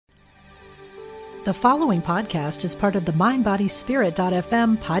The following podcast is part of the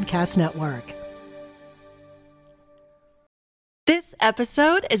MindBodySpirit.fm podcast network. This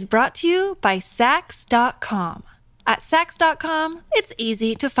episode is brought to you by Sax.com. At Sax.com, it's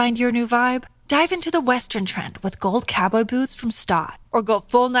easy to find your new vibe. Dive into the Western trend with gold cowboy boots from Stott, or go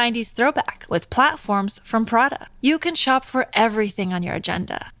full 90s throwback with platforms from Prada. You can shop for everything on your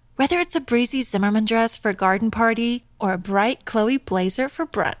agenda, whether it's a breezy Zimmermann dress for a garden party or a bright Chloe blazer for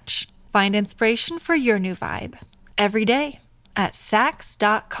brunch. Find inspiration for your new vibe every day at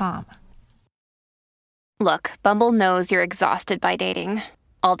Sax.com. Look, Bumble knows you're exhausted by dating.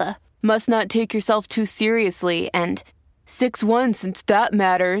 All the, must not take yourself too seriously, and 6'1" since that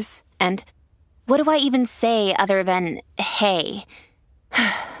matters, and what do I even say other than, hey?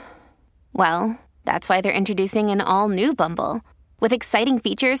 Well, that's why they're introducing an all-new Bumble, with exciting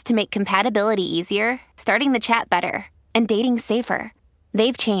features to make compatibility easier, starting the chat better, and dating safer.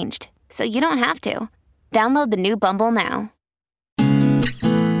 They've changed, so you don't have to. Download the new Bumble now.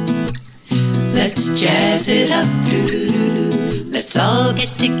 Let's jazz it up. Let's all get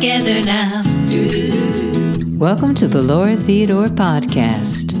together now. Welcome to the Laura Theodore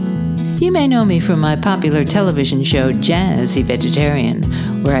Podcast. You may know me from my popular television show, Jazzy Vegetarian,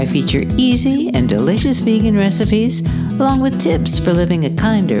 where I feature easy and delicious vegan recipes, along with tips for living a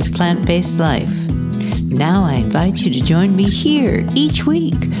kinder, plant-based life. Now I invite you to join me here each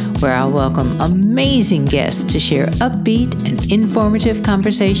week, where I'll welcome amazing guests to share upbeat and informative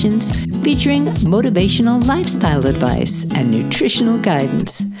conversations featuring motivational lifestyle advice and nutritional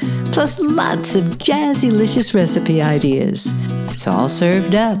guidance, plus lots of jazzy-licious recipe ideas. It's all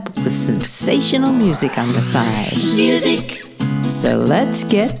served up with sensational music on the side. Music! So let's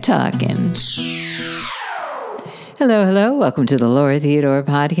get talking. Hello. Welcome to the Laura Theodore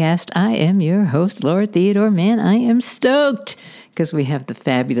Podcast. I am your host, Laura Theodore. Man, I am stoked because we have the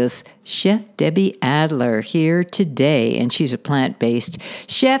fabulous Chef Debbie Adler here today, and she's a plant-based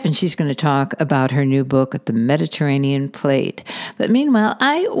chef, and she's going to talk about her new book, The Mediterranean Plate. But meanwhile,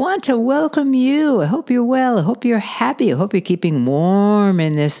 I want to welcome you. I hope you're well. I hope you're happy. I hope you're keeping warm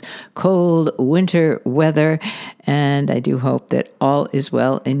in this cold winter weather, and I do hope that all is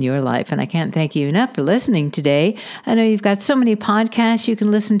well in your life. And I can't thank you enough for listening today. I know you've got so many podcasts you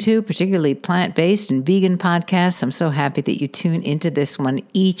can listen to, particularly plant-based and vegan podcasts. I'm so happy that you tune into this one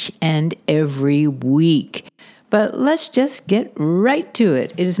each and every week. But let's just get right to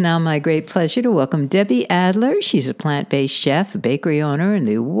it. It is now my great pleasure to welcome Debbie Adler. She's a plant-based chef, a bakery owner, and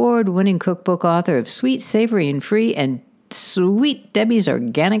the award-winning cookbook author of Sweet, Savory, and Free and Sweet Debbie's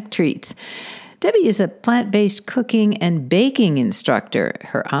Organic Treats. Debbie is a plant-based cooking and baking instructor.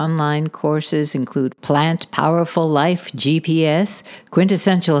 Her online courses include Plant Powerful Life GPS,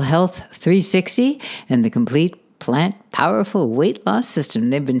 Quintessential Health 360, and the complete Plant Powerful Weight Loss System.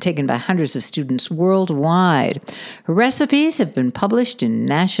 They've been taken by hundreds of students worldwide. Her recipes have been published in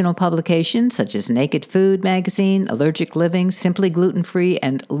national publications such as Naked Food Magazine, Allergic Living, Simply Gluten-Free,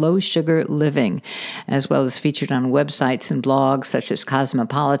 and Low Sugar Living, as well as featured on websites and blogs such as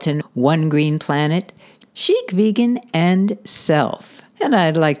Cosmopolitan, One Green Planet, Chic Vegan, and Self. And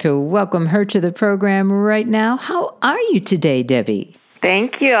I'd like to welcome her to the program right now. How are you today, Debbie?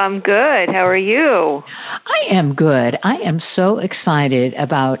 Thank you. I'm good. How are you? I am good. I am so excited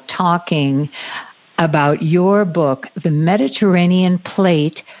about talking about your book, The Mediterranean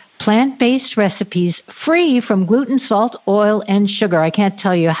Plate, Plant-Based Recipes Free from Gluten, Salt, Oil, and Sugar. I can't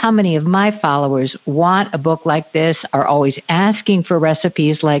tell you how many of my followers want a book like this, are always asking for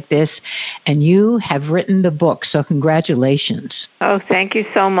recipes like this, and you have written the book, so congratulations. Oh, thank you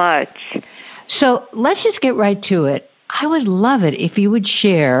so much. So let's just get right to it. I would love it if you would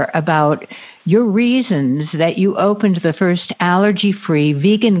share about your reasons that you opened the first allergy-free,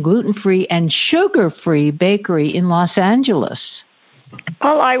 vegan, gluten-free, and sugar-free bakery in Los Angeles.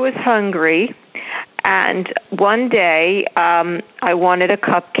 Well, I was hungry, and one day I wanted a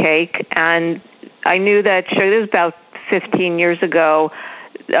cupcake, and I knew that sugar, this was about 15 years ago,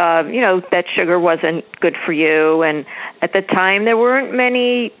 that sugar wasn't good for you, and at the time there weren't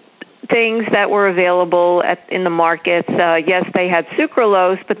many things that were available in the markets. Yes, they had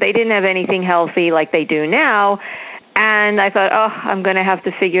sucralose, but they didn't have anything healthy like they do now. And I thought, I'm going to have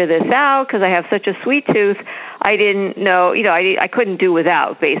to figure this out because I have such a sweet tooth. I didn't know, I couldn't do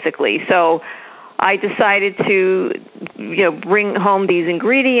without, basically. So I decided to, bring home these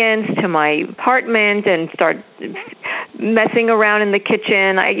ingredients to my apartment and start messing around in the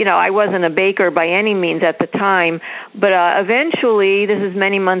kitchen. I wasn't a baker by any means at the time, but eventually, this is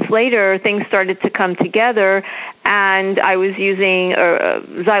many months later, things started to come together, and I was using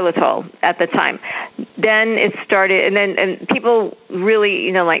xylitol at the time. Then it started, and people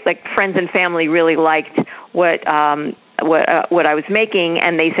really, like friends and family really liked what I was making,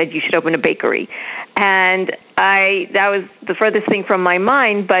 and they said you should open a bakery. And that was the furthest thing from my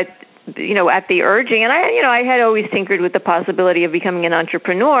mind, but at the urging, and I had always tinkered with the possibility of becoming an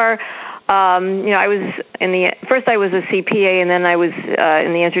entrepreneur. I was first I was a CPA, and then I was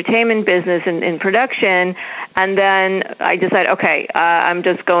in the entertainment business and in production, and then I decided, okay, I'm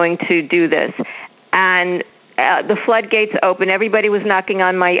just going to do this. And the floodgates opened. Everybody was knocking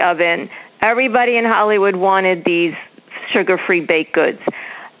on my oven. Everybody in Hollywood wanted these sugar-free baked goods.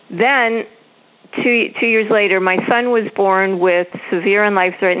 Then, two years later, my son was born with severe and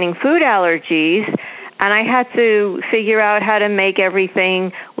life-threatening food allergies, and I had to figure out how to make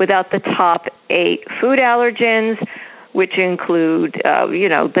everything without the top 8 food allergens, which include,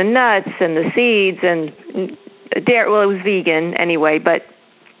 the nuts and the seeds and dairy. Well, it was vegan anyway, but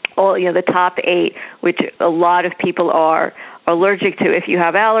all, the top 8, which a lot of people are allergic to. If you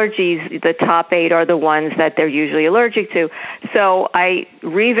have allergies, the top 8 are the ones that they're usually allergic to. So I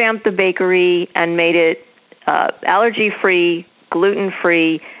revamped the bakery and made it allergy-free,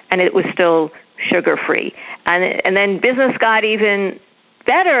 gluten-free, and it was still sugar-free. And then business got even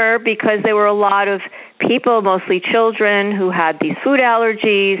better because there were a lot of people, mostly children, who had these food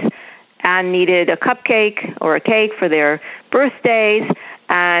allergies and needed a cupcake or a cake for their birthdays,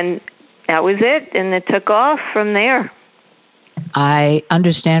 and that was it, and it took off from there. I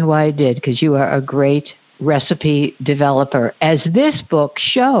understand why I did, because you are a great recipe developer, as this book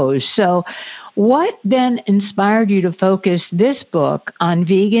shows. So what then inspired you to focus this book on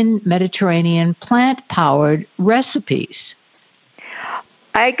vegan, Mediterranean, plant-powered recipes?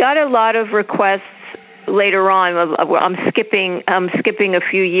 I got a lot of requests later on. I'm skipping a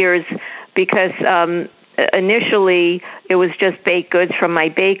few years because initially it was just baked goods from my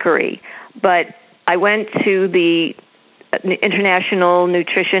bakery, but I went to the International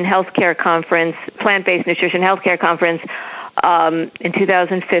Nutrition Healthcare Conference, Plant-Based Nutrition Healthcare Conference in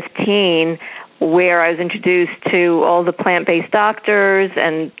 2015, where I was introduced to all the plant-based doctors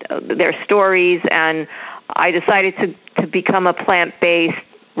and their stories, and I decided to become a plant-based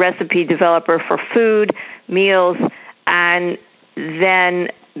recipe developer for food, meals, and then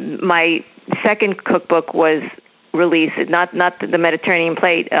my second cookbook was released, not the Mediterranean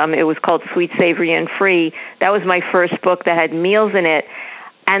Plate. It was called Sweet, Savory, and Free. That was my first book that had meals in it.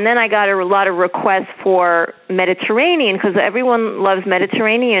 And then I got a lot of requests for Mediterranean, because everyone loves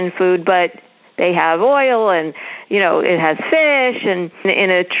Mediterranean food, but they have oil and, it has fish. And in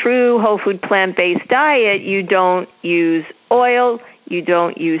a true whole food plant-based diet, you don't use oil, you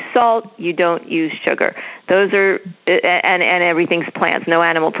don't use salt, you don't use sugar. Those are, and everything's plants, no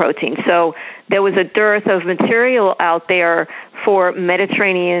animal protein. So there was a dearth of material out there for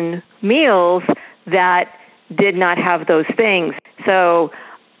Mediterranean meals that did not have those things. So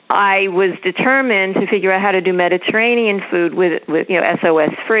I was determined to figure out how to do Mediterranean food with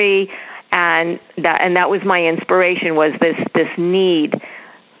SOS free, and that was my inspiration, was this need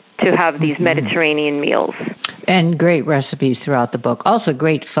to have these Mediterranean meals. And great recipes throughout the book. Also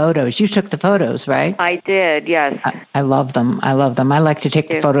great photos. You took the photos, right? I did, yes. I love them. I like to take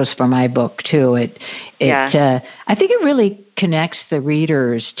the photos for my book, too. I think it really connects the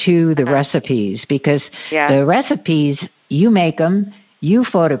readers to the recipes, because the recipes, you make them, you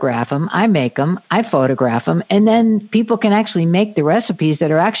photograph them, I make them, I photograph them, and then people can actually make the recipes that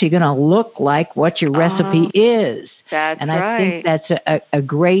are actually going to look like what your recipe is. That's and right. I think that's a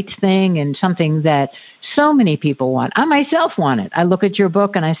great thing, and something that so many people want. I myself want it. I look at your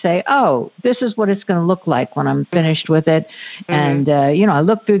book and I say, oh, this is what it's going to look like when I'm finished with it. Mm-hmm. And, I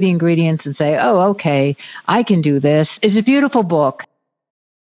look through the ingredients and say, oh, okay, I can do this. It's a beautiful book.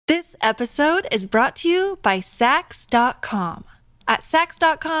 This episode is brought to you by Saks.com. At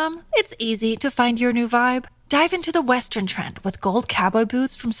Saks.com, it's easy to find your new vibe. Dive into the Western trend with gold cowboy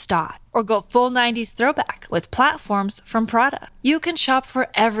boots from Stott, or go full 90s throwback with platforms from Prada. You can shop for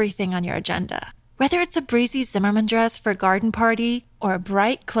everything on your agenda, whether it's a breezy Zimmermann dress for a garden party or a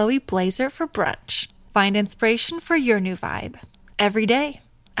bright Chloe blazer for brunch. Find inspiration for your new vibe every day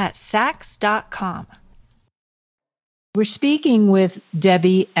at Saks.com. We're speaking with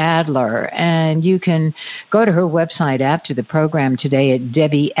Debbie Adler, and you can go to her website after the program today at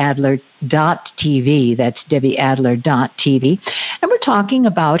debbieadler.tv. That's debbieadler.tv. And we're talking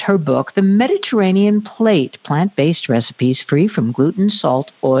about her book, The Mediterranean Plate, Plant-Based Recipes Free from Gluten,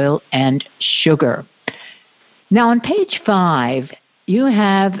 Salt, Oil, and Sugar. Now, on page 5, you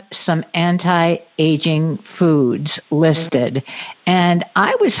have some anti-aging foods listed, and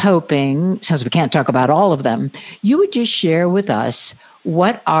I was hoping, since we can't talk about all of them, you would just share with us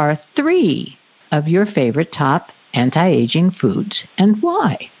what are 3 of your favorite top anti-aging foods and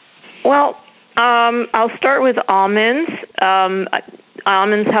why. Well, I'll start with almonds.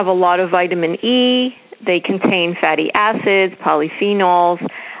 Almonds have a lot of vitamin E. They contain fatty acids, polyphenols,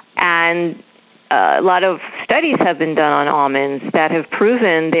 and a lot of studies have been done on almonds that have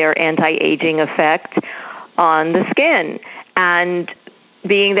proven their anti-aging effect on the skin. And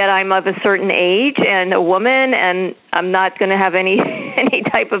being that I'm of a certain age and a woman, and I'm not going to have any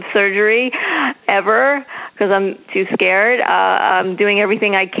type of surgery ever because I'm too scared, I'm doing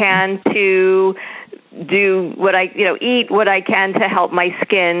everything I can to do what eat what I can to help my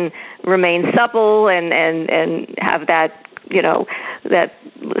skin remain supple and have that, that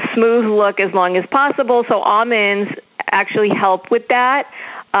smooth look as long as possible. So almonds actually help with that.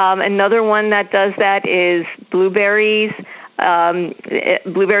 Another one that does that is blueberries.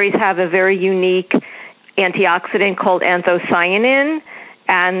 Blueberries have a very unique antioxidant called anthocyanin,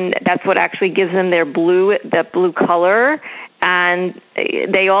 and that's what actually gives them that blue color. And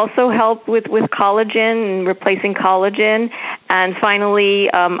they also help with collagen and replacing collagen. And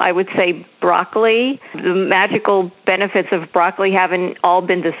finally, I would say broccoli. The magical benefits of broccoli haven't all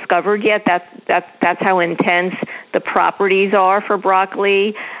been discovered yet. That's how intense the properties are for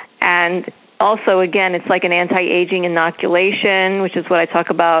broccoli. And also, again, it's like an anti-aging inoculation, which is what I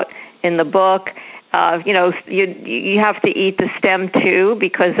talk about in the book. You have to eat the stem too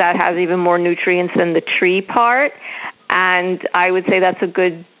because that has even more nutrients than the tree part. And I would say that's a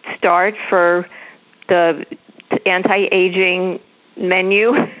good start for the anti-aging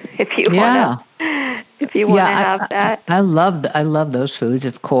menu if you want to have that. I love those foods,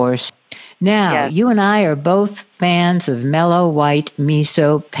 of course. Now, You and I are both fans of mellow white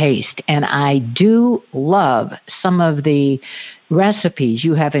miso paste, and I do love some of the recipes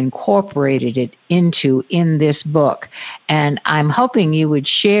you have incorporated it into in this book. And I'm hoping you would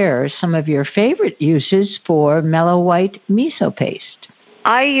share some of your favorite uses for mellow white miso paste.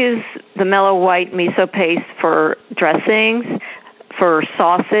 I use the mellow white miso paste for dressings, for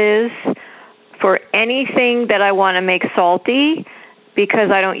sauces, for anything that I want to make salty,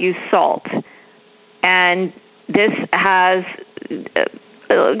 because I don't use salt. And this has,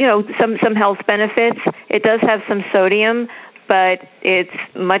 some health benefits. It does have some sodium, but it's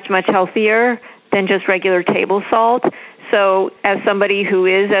much, much healthier than just regular table salt. So as somebody who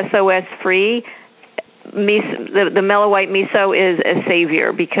is SOS-free, the mellow white miso is a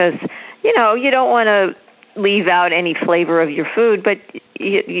savior because, you don't want to leave out any flavor of your food, but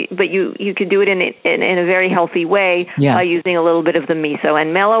you could do it in a very healthy way by using a little bit of the miso.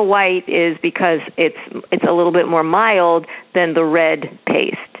 And mellow white is because it's a little bit more mild than the red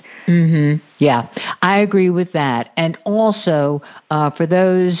paste. Mm-hmm. Yeah, I agree with that. And also, for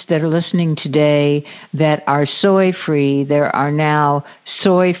those that are listening today that are soy-free, there are now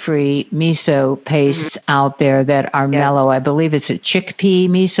soy-free miso pastes out there that are mellow. I believe it's a chickpea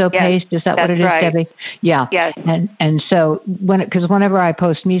miso paste. Is that what it is, Debbie? Yeah. Yes. And so, because whenever I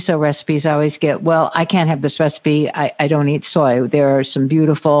post miso recipes, I always get, well, I can't have this recipe. I don't eat soy. There are some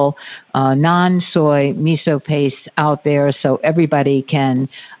beautiful non-soy miso pastes out there, so everybody can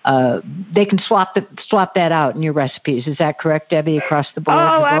they can swap that out in your recipes. Is that correct, Debbie, across the board?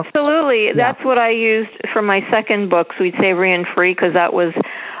 Oh, absolutely. Yeah. That's what I used for my second book, Sweet, Savory, and Free, because that was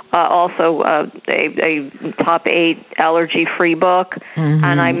also a top 8 allergy-free book. Mm-hmm,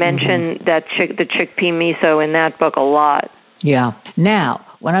 and I mentioned the chickpea miso in that book a lot. Yeah. Now,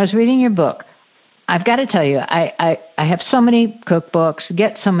 when I was reading your book, I've got to tell you, I have so many cookbooks,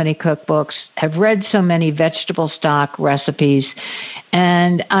 have read so many vegetable stock recipes,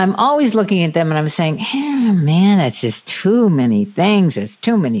 and I'm always looking at them and I'm saying, man, it's just too many things. It's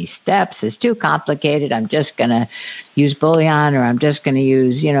too many steps. It's too complicated. I'm just going to use bouillon, or I'm just going to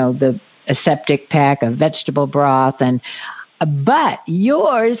use, the aseptic pack of vegetable broth. But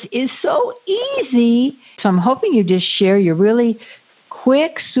yours is so easy. So I'm hoping you just share your really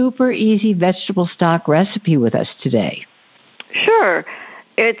quick, super easy vegetable stock recipe with us today. Sure.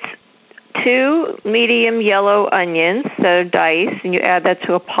 It's 2 medium yellow onions that are diced, and you add that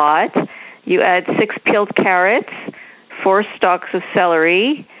to a pot. You add 6 peeled carrots, 4 stalks of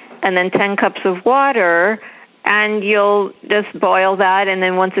celery, and then 10 cups of water. and you'll just boil that, and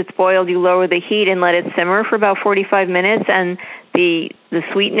then once it's boiled, you lower the heat and let it simmer for about 45 minutes, and the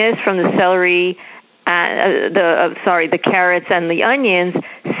sweetness from the celery, the carrots and the onions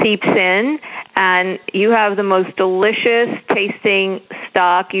seeps in, and you have the most delicious tasting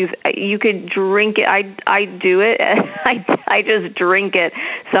stock. You could drink it. I do it. I just drink it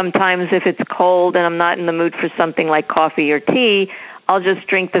sometimes if it's cold and I'm not in the mood for something like coffee or tea. I'll just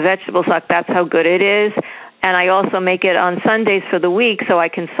drink the vegetable stock. That's how good it is. And I also make it on Sundays for the week, so I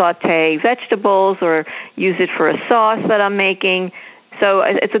can saute vegetables or use it for a sauce that I'm making. So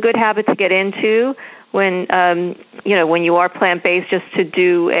it's a good habit to get into when when you are plant-based, just to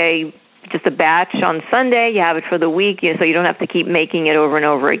do just a batch on Sunday. You have it for the week, so you don't have to keep making it over and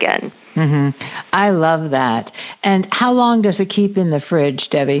over again. Mm-hmm. I love that. And how long does it keep in the fridge,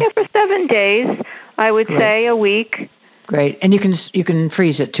 Debbie? Yeah, for 7 days, I would say, a week. Great. And you can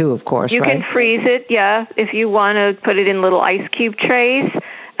freeze it too, of course, You right? can freeze it, yeah. If you want to put it in little ice cube trays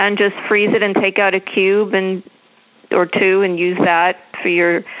and just freeze it and take out a cube or two and use that for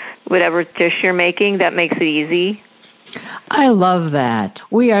your whatever dish you're making, that makes it easy. I love that.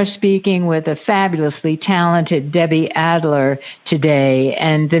 We are speaking with a fabulously talented Debbie Adler today,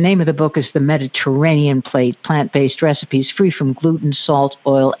 and the name of the book is The Mediterranean Plate, Plant-Based Recipes Free from Gluten, Salt,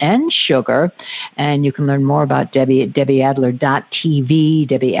 Oil, and Sugar. And you can learn more about Debbie at debbieadler.tv,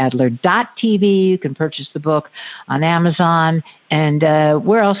 debbieadler.tv. You can purchase the book on Amazon. And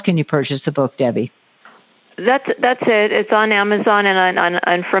where else can you purchase the book, Debbie? That's it. It's on Amazon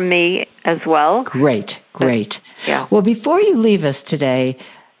and from me as well. Great. Yeah. Well, before you leave us today,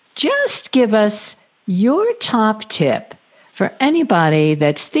 just give us your top tip for anybody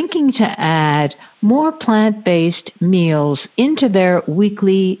that's thinking to add more plant-based meals into their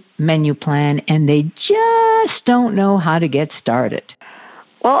weekly menu plan and they just don't know how to get started.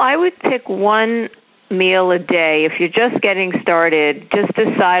 Well, I would pick one meal a day. If you're just getting started, just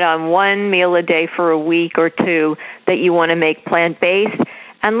decide on one meal a day for a week or two that you want to make plant-based,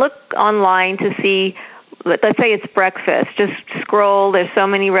 and look online to see, let's say it's breakfast. Just scroll. There's so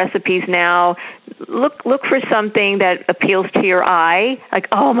many recipes now. Look for something that appeals to your eye, like,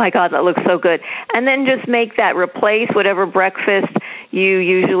 oh my God, that looks so good. And then just make that, replace whatever breakfast you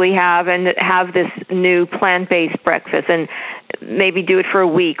usually have and have this new plant-based breakfast, and maybe do it for a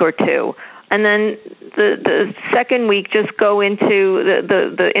week or two. And then the second week, just go into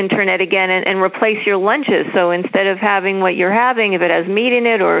the internet again and replace your lunches. So instead of having what you're having, if it has meat in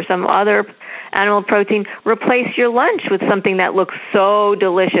it or some other animal protein, replace your lunch with something that looks so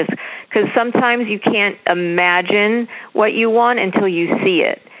delicious. Because sometimes you can't imagine what you want until you see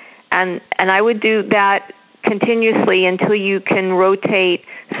it. And I would do that continuously until you can rotate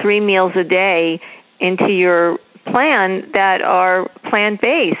 3 meals a day into your plan that are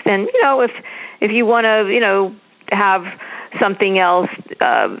plant-based. And if you want to have something else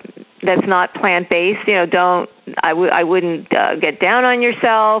that's not plant-based, I wouldn't get down on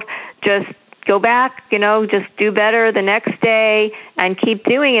yourself. Just go back, just do better the next day and keep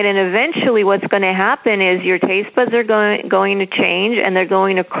doing it. And eventually what's going to happen is your taste buds are going to change, and they're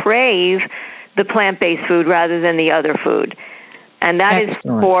going to crave the plant-based food rather than the other food. And that Excellent. is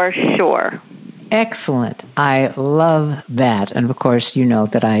for sure. Excellent. I love that. And of course, you know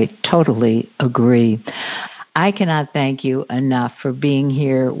that I totally agree. I cannot thank you enough for being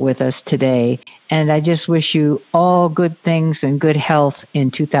here with us today. And I just wish you all good things and good health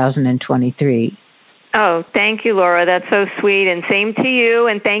in 2023. Oh, thank you, Laura. That's so sweet. And same to you.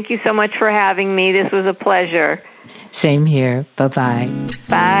 And thank you so much for having me. This was a pleasure. Same here. Bye-bye.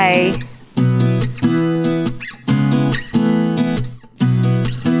 Bye.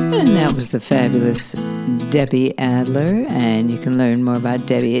 And that was the fabulous Debbie Adler, and you can learn more about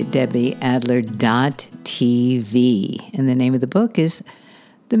Debbie at debbieadler.tv. And the name of the book is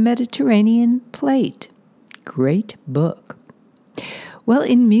The Mediterranean Plate. Great book. Well,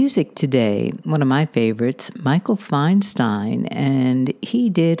 in music today, one of my favorites, Michael Feinstein, and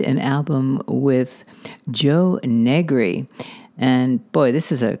he did an album with Joe Negri. And boy,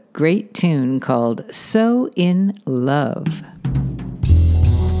 this is a great tune called So in Love.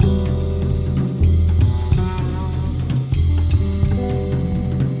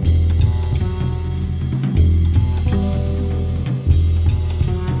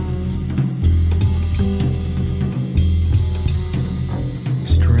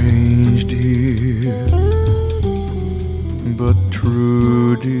 But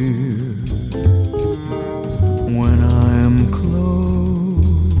true, dear, when I'm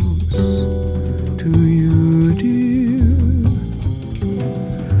close to you, dear,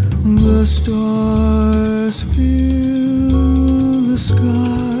 the stars fill the sky,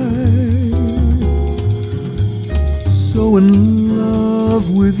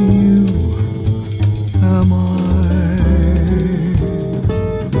 with you am I.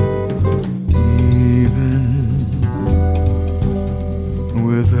 Even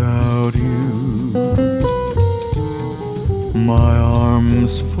without you, my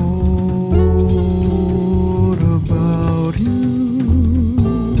arms fold about you.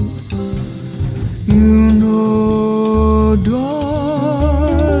 You know,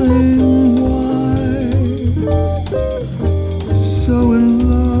 darling, why so in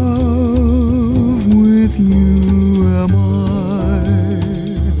love with you am I.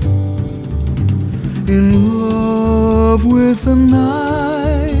 In love with the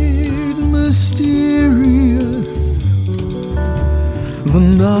night mysterious, the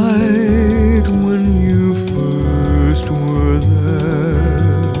night when you first were there.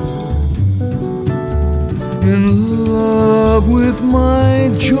 In love with my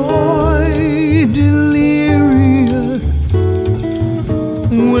joy delirious,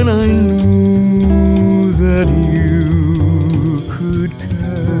 when I knew that you could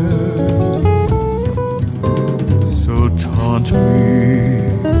care. So taunt me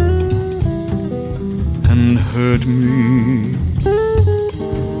and hurt me,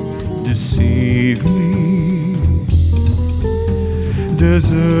 deceive me,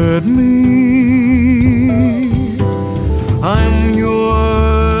 desert me. I'm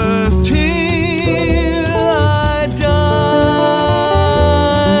yours till I die.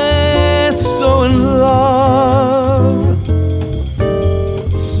 So in love,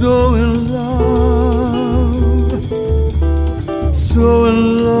 so in love, so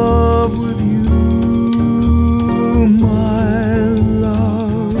in love with you, my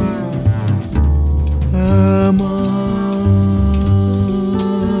love, am I.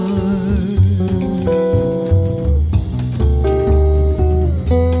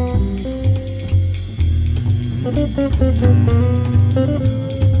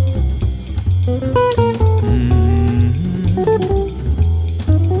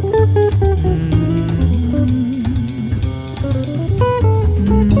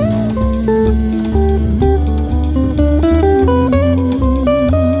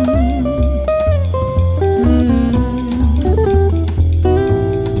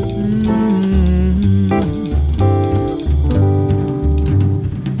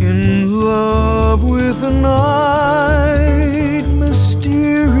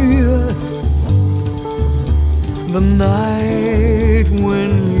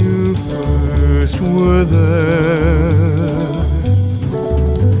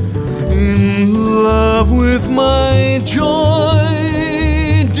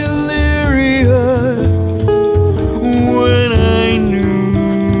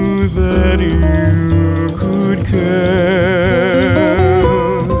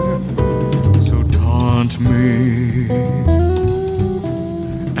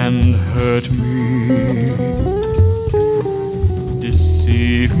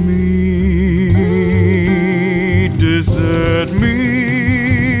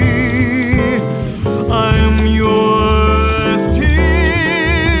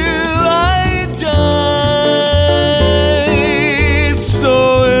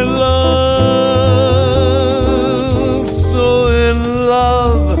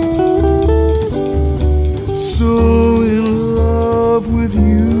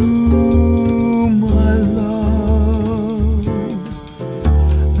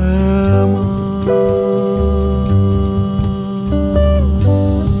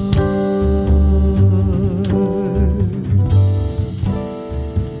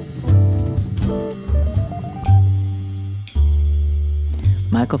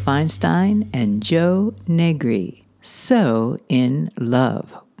 Michael Feinstein and Joe Negri, So in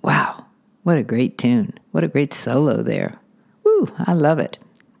Love. Wow, what a great tune. What a great solo there. Woo, I love it.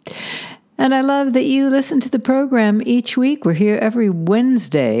 And I love that you listen to the program each week. We're here every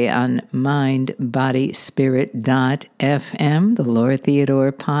Wednesday on mindbodyspirit.fm, the Laura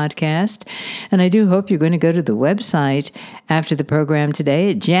Theodore podcast. And I do hope you're going to go to the website after the program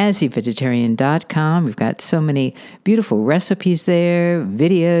today at jazzyvegetarian.com. We've got so many beautiful recipes there,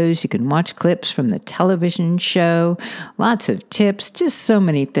 videos. You can watch clips from the television show, lots of tips, just so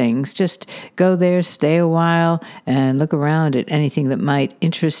many things. Just go there, stay a while, and look around at anything that might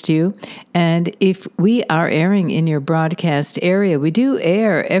interest you. And if we are airing in your broadcast area, we do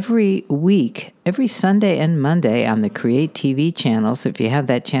air every week every Sunday and Monday on the Create TV channel. So if you have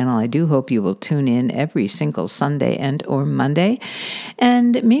that channel, I do hope you will tune in every single Sunday and or Monday.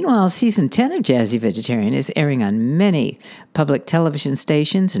 And meanwhile, season 10 of Jazzy Vegetarian is airing on many public television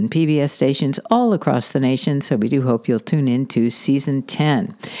stations and PBS stations all across the nation. So we do hope you'll tune in to season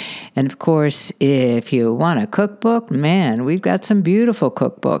 10. And of course, if you want a cookbook, man, we've got some beautiful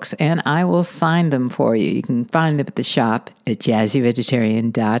cookbooks, and I will sign them for you. You can find them at the shop at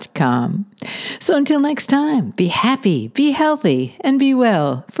jazzyvegetarian.com. So until next time, be happy, be healthy, and be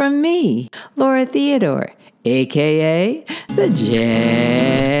well. From me, Laura Theodore, a.k.a. the Jazzy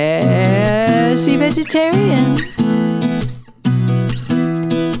Vegetarian.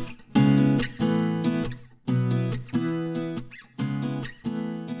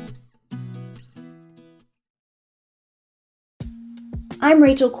 I'm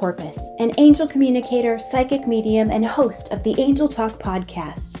Rachel Corpus, an angel communicator, psychic medium, and host of the Angel Talk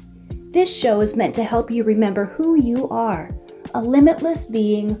podcast. This show is meant to help you remember who you are, a limitless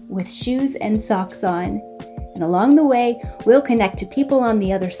being with shoes and socks on. And along the way, we'll connect to people on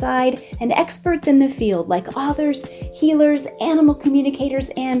the other side and experts in the field like authors, healers, animal communicators,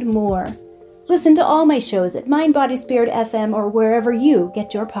 and more. Listen to all my shows at Mind, Body, Spirit FM or wherever you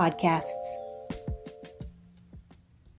get your podcasts.